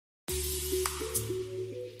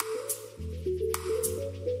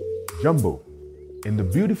Jumbo. In the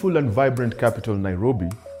beautiful and vibrant capital Nairobi,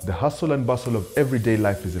 the hustle and bustle of everyday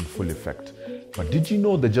life is in full effect. But did you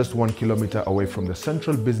know that just 1 kilometer away from the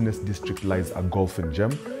central business district lies a golfing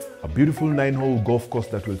gem? A beautiful 9-hole golf course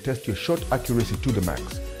that will test your shot accuracy to the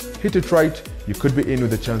max. Hit it right, you could be in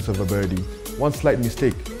with a chance of a birdie. One slight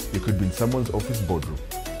mistake, you could be in someone's office boardroom.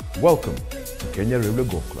 Welcome to Kenya Railway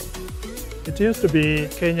Golf Club. It used to be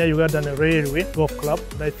Kenya Uganda Railway Golf Club.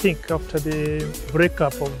 I think after the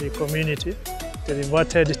breakup of the community, they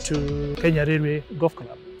reverted to Kenya Railway Golf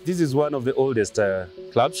Club. This is one of the oldest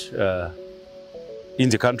clubs in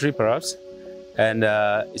the country, perhaps. And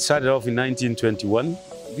it started off in 1921.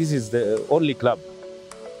 This is the only club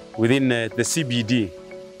within the CBD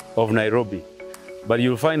of Nairobi. But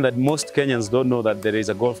you'll find that most Kenyans don't know that there is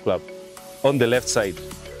a golf club on the left side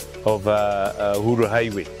of Uhuru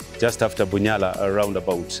Highway, just after Bunyala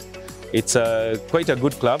roundabout. It's quite a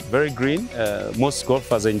good club, very green. Most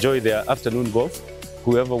golfers enjoy their afternoon golf.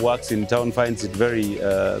 Whoever works in town finds it very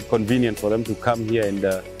convenient for them to come here and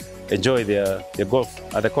enjoy their golf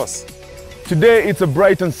at the course. Today it's a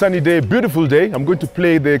bright and sunny day, beautiful day. I'm going to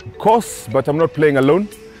play the course, but I'm not playing alone.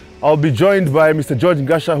 I'll be joined by Mr. George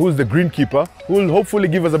Ngasha, who's the greenkeeper, who will hopefully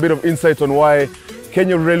give us a bit of insight on why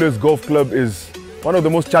Kenya Railways Golf Club is one of the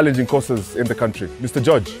most challenging courses in the country. Mr.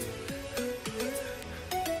 George.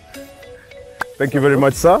 Thank you very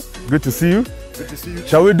much, sir. Good to see you. Good to see you.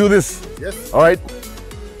 Shall we do this? Yes. All right.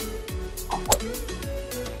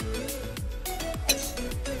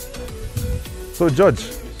 So, George,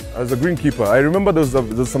 as a greenkeeper, I remember there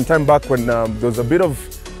was some time back when there was a bit of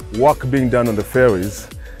work being done on the fairways,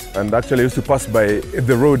 and actually I used to pass by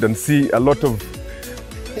the road and see a lot of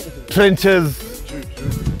trenches. True.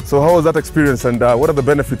 So how was that experience, and what are the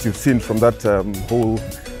benefits you've seen from that whole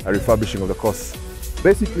refurbishing of the course?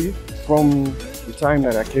 Basically, from the time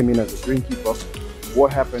that I came in as a greenkeeper,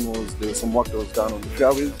 what happened was there was some work that was done on the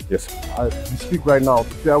fairways. Yes. As we speak right now,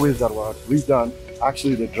 the fairways that were redone,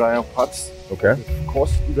 actually the drier parts. Okay. Of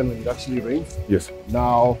course, even when it actually rains. Yes.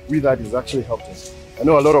 Now, with that, it's actually helped us. I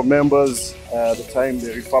know a lot of members, at the time the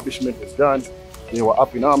refurbishment was done, they were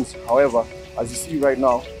up in arms. However, as you see right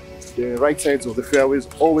now, the right sides of the fairways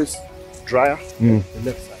always drier than the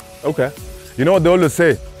left side. Okay. You know what they always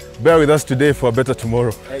say? Bear with us today for a better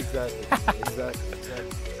tomorrow. Exactly.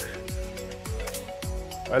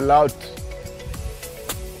 Allowed.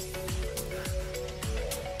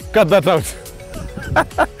 Cut that out.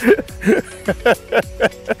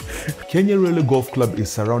 Kenya Railway Golf Club is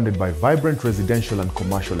surrounded by vibrant residential and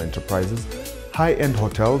commercial enterprises, high-end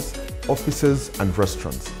hotels, offices and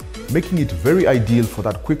restaurants, making it very ideal for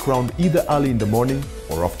that quick round either early in the morning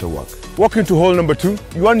or after work. Walking to hole number 2.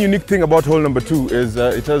 One unique thing about hole number 2 is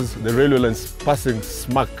it has the railway lines passing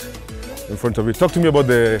smack in front of it. Talk to me about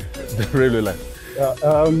the railway line.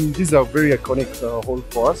 This is a very iconic hole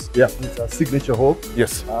for us. Yeah. It's a signature hole.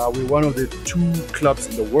 Yes. We're one of the 2 clubs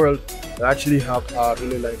in the world that actually have a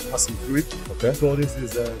railway line passing through it. Okay. So this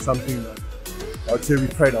is something that I would say we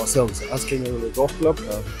pride ourselves as Kenya Railway Golf Club,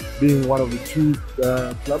 being one of the 2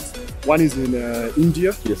 clubs. One is in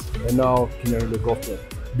India. Yes. And now Kenya Railway Golf Club.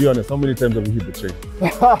 Be honest, how many times have you hit the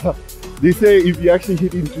train? They say if you actually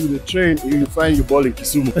hit into the train, you'll find your ball in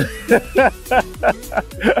Kisumu.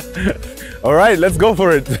 All right, let's go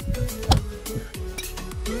for it.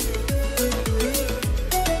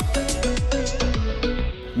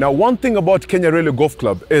 Now, one thing about Kenya Railway Golf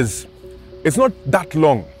Club is it's not that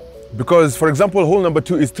long because, for example, hole number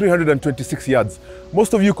 2 is 326 yards.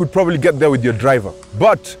 Most of you could probably get there with your driver,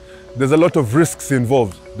 but there's a lot of risks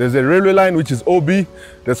involved. There's a railway line, which is OB.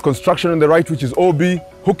 There's construction on the right, which is OB.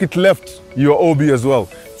 Hook it left, you're OB as well.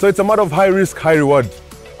 So it's a matter of high risk, high reward.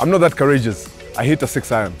 I'm not that courageous. I hit a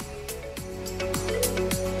 6-iron.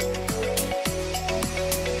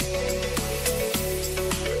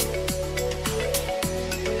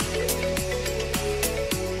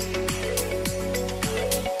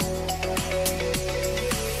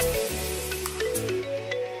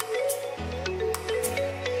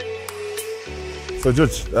 So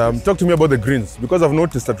George, talk to me about the greens, because I've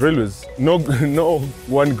noticed at railways, no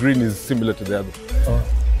one green is similar to the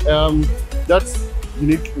other. That's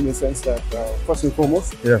unique in the sense that, first and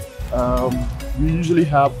foremost, Yeah. we usually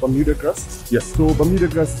have Bermuda grass. Yes. So Bermuda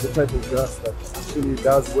grass is the type of grass that actually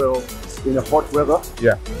does well in a hot weather,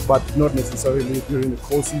 Yeah. but not necessarily during the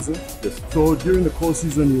cold season. Yes. So during the cold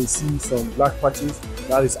season, you'll see some black patches,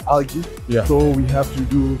 that is algae. Yeah. So we have to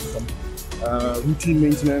do some routine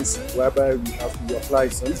maintenance whereby we have to apply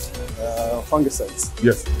some fungicides.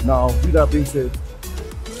 Yes. Now, with that being said,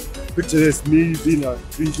 picture this, me being a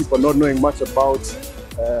greenkeeper, not knowing much about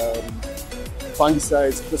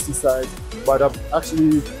fungicides, pesticides. but I've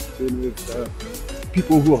actually been with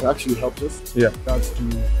people who have actually helped us. Yeah. Regards to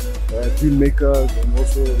green makers and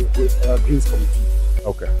also with greens committee.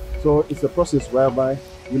 Okay. So it's a process whereby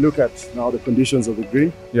we look at now the conditions of the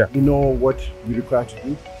green. Yeah. We know what we require to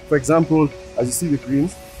do. For example, as you see the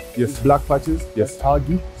greens, yes, black patches, yes, that's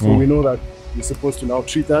algae. So we know that you're supposed to now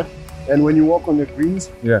treat that. And when you walk on the greens,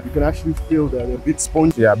 yeah, you can actually feel that they're a bit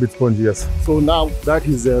spongy. Yeah, a bit spongy, yes. So now that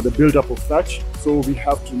is the build-up of thatch. So we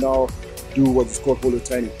have to now do what is called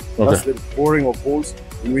holotining. Okay. That's the boring of holes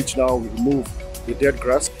in which now we remove the dead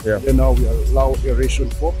grass. Yeah. Then now we allow aeration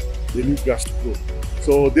for the new grass to grow.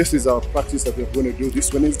 So this is our practice that we're going to do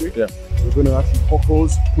this Wednesday. Yeah. We're going to actually poke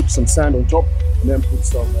holes, put some sand on top, and then put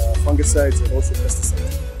some fungicides and also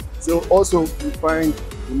pesticides. So also you find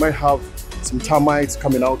we might have some termites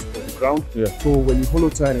coming out of the ground. Yeah. So when you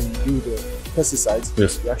holotine and you do the pesticides,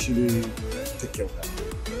 yes, you actually take care of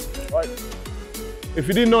that. Right. If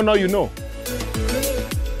you didn't know, now you know.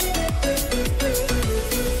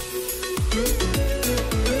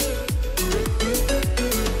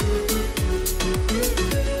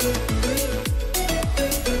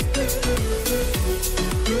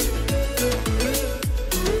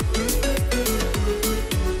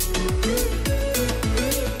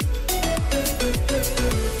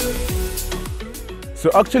 So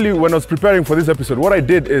actually, when I was preparing for this episode, what I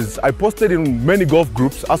did is I posted in many golf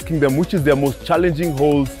groups asking them which is their most challenging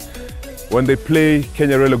holes when they play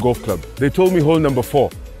Kenya Railway Golf Club. They told me hole number 4,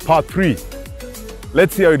 par 3.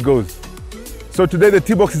 Let's see how it goes. So today the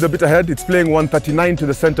tee box is a bit ahead. It's playing 139 to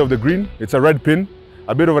the center of the green. It's a red pin,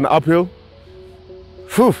 a bit of an uphill.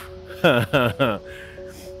 Phew. All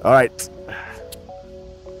right.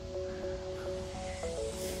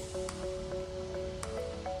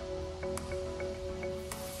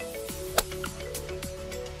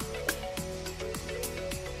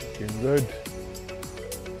 Good.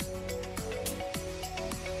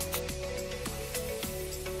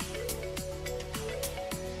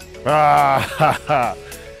 Ah,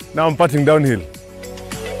 now I'm putting downhill.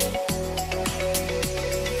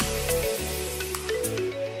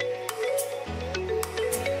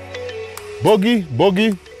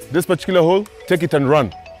 Bogey, this particular hole, take it and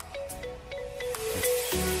run.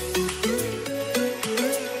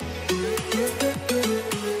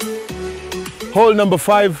 Hole number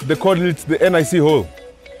 5, the coordinates, the NIC hole.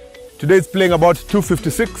 Today it's playing about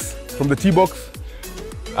 256 from the tee box.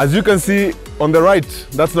 As you can see on the right,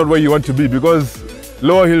 that's not where you want to be because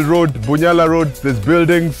Lower Hill Road, Bunyala Road, there's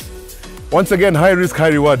buildings. Once again, high risk, high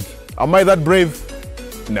reward. Am I that brave?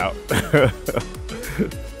 No.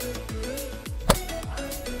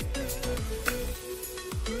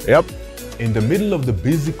 Yep. In the middle of the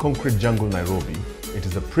busy concrete jungle Nairobi, it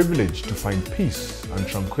is a privilege to find peace and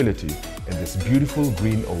tranquility in this beautiful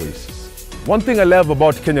green oasis. One thing I love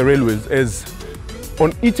about Kenya Railways is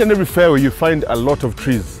on each and every fairway you find a lot of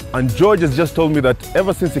trees. And George has just told me that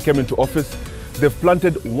ever since he came into office, they've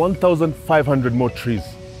planted 1,500 more trees.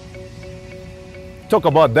 Talk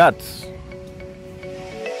about that.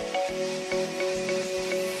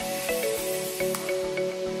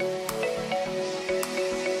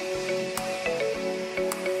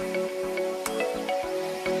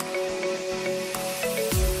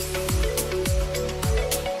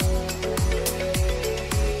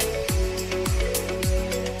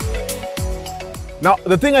 Now,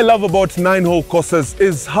 the thing I love about 9-hole courses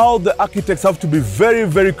is how the architects have to be very,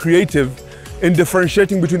 very creative in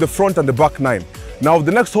differentiating between the front and the back 9. Now,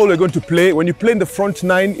 the next hole you're going to play, when you play in the front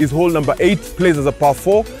 9 is hole number 8, plays as a par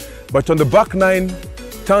 4, but on the back 9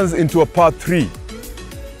 turns into a par 3.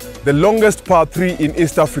 The longest par 3 in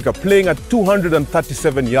East Africa, playing at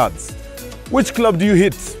 237 yards. Which club do you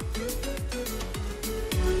hit?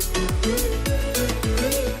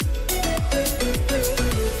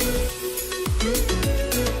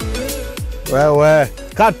 Well,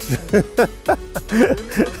 cut.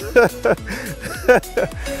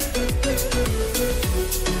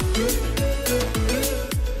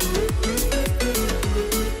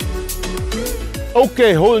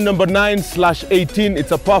 Okay, hole number 9/18.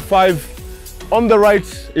 It's a par 5. On the right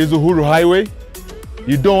is Uhuru Highway.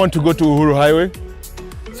 You don't want to go to Uhuru Highway,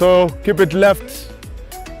 so keep it left.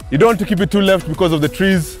 You don't want to keep it too left because of the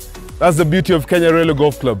trees. That's the beauty of Kenya Railway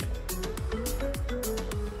Golf Club.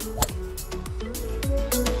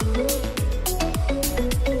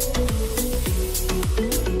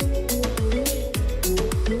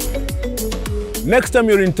 Next time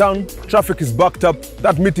you're in town, traffic is backed up,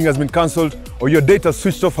 that meeting has been cancelled, or your data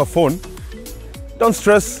switched off her phone, don't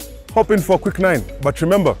stress, hop in for a quick 9. But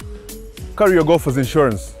remember, carry your golfer's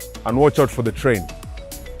insurance and watch out for the train.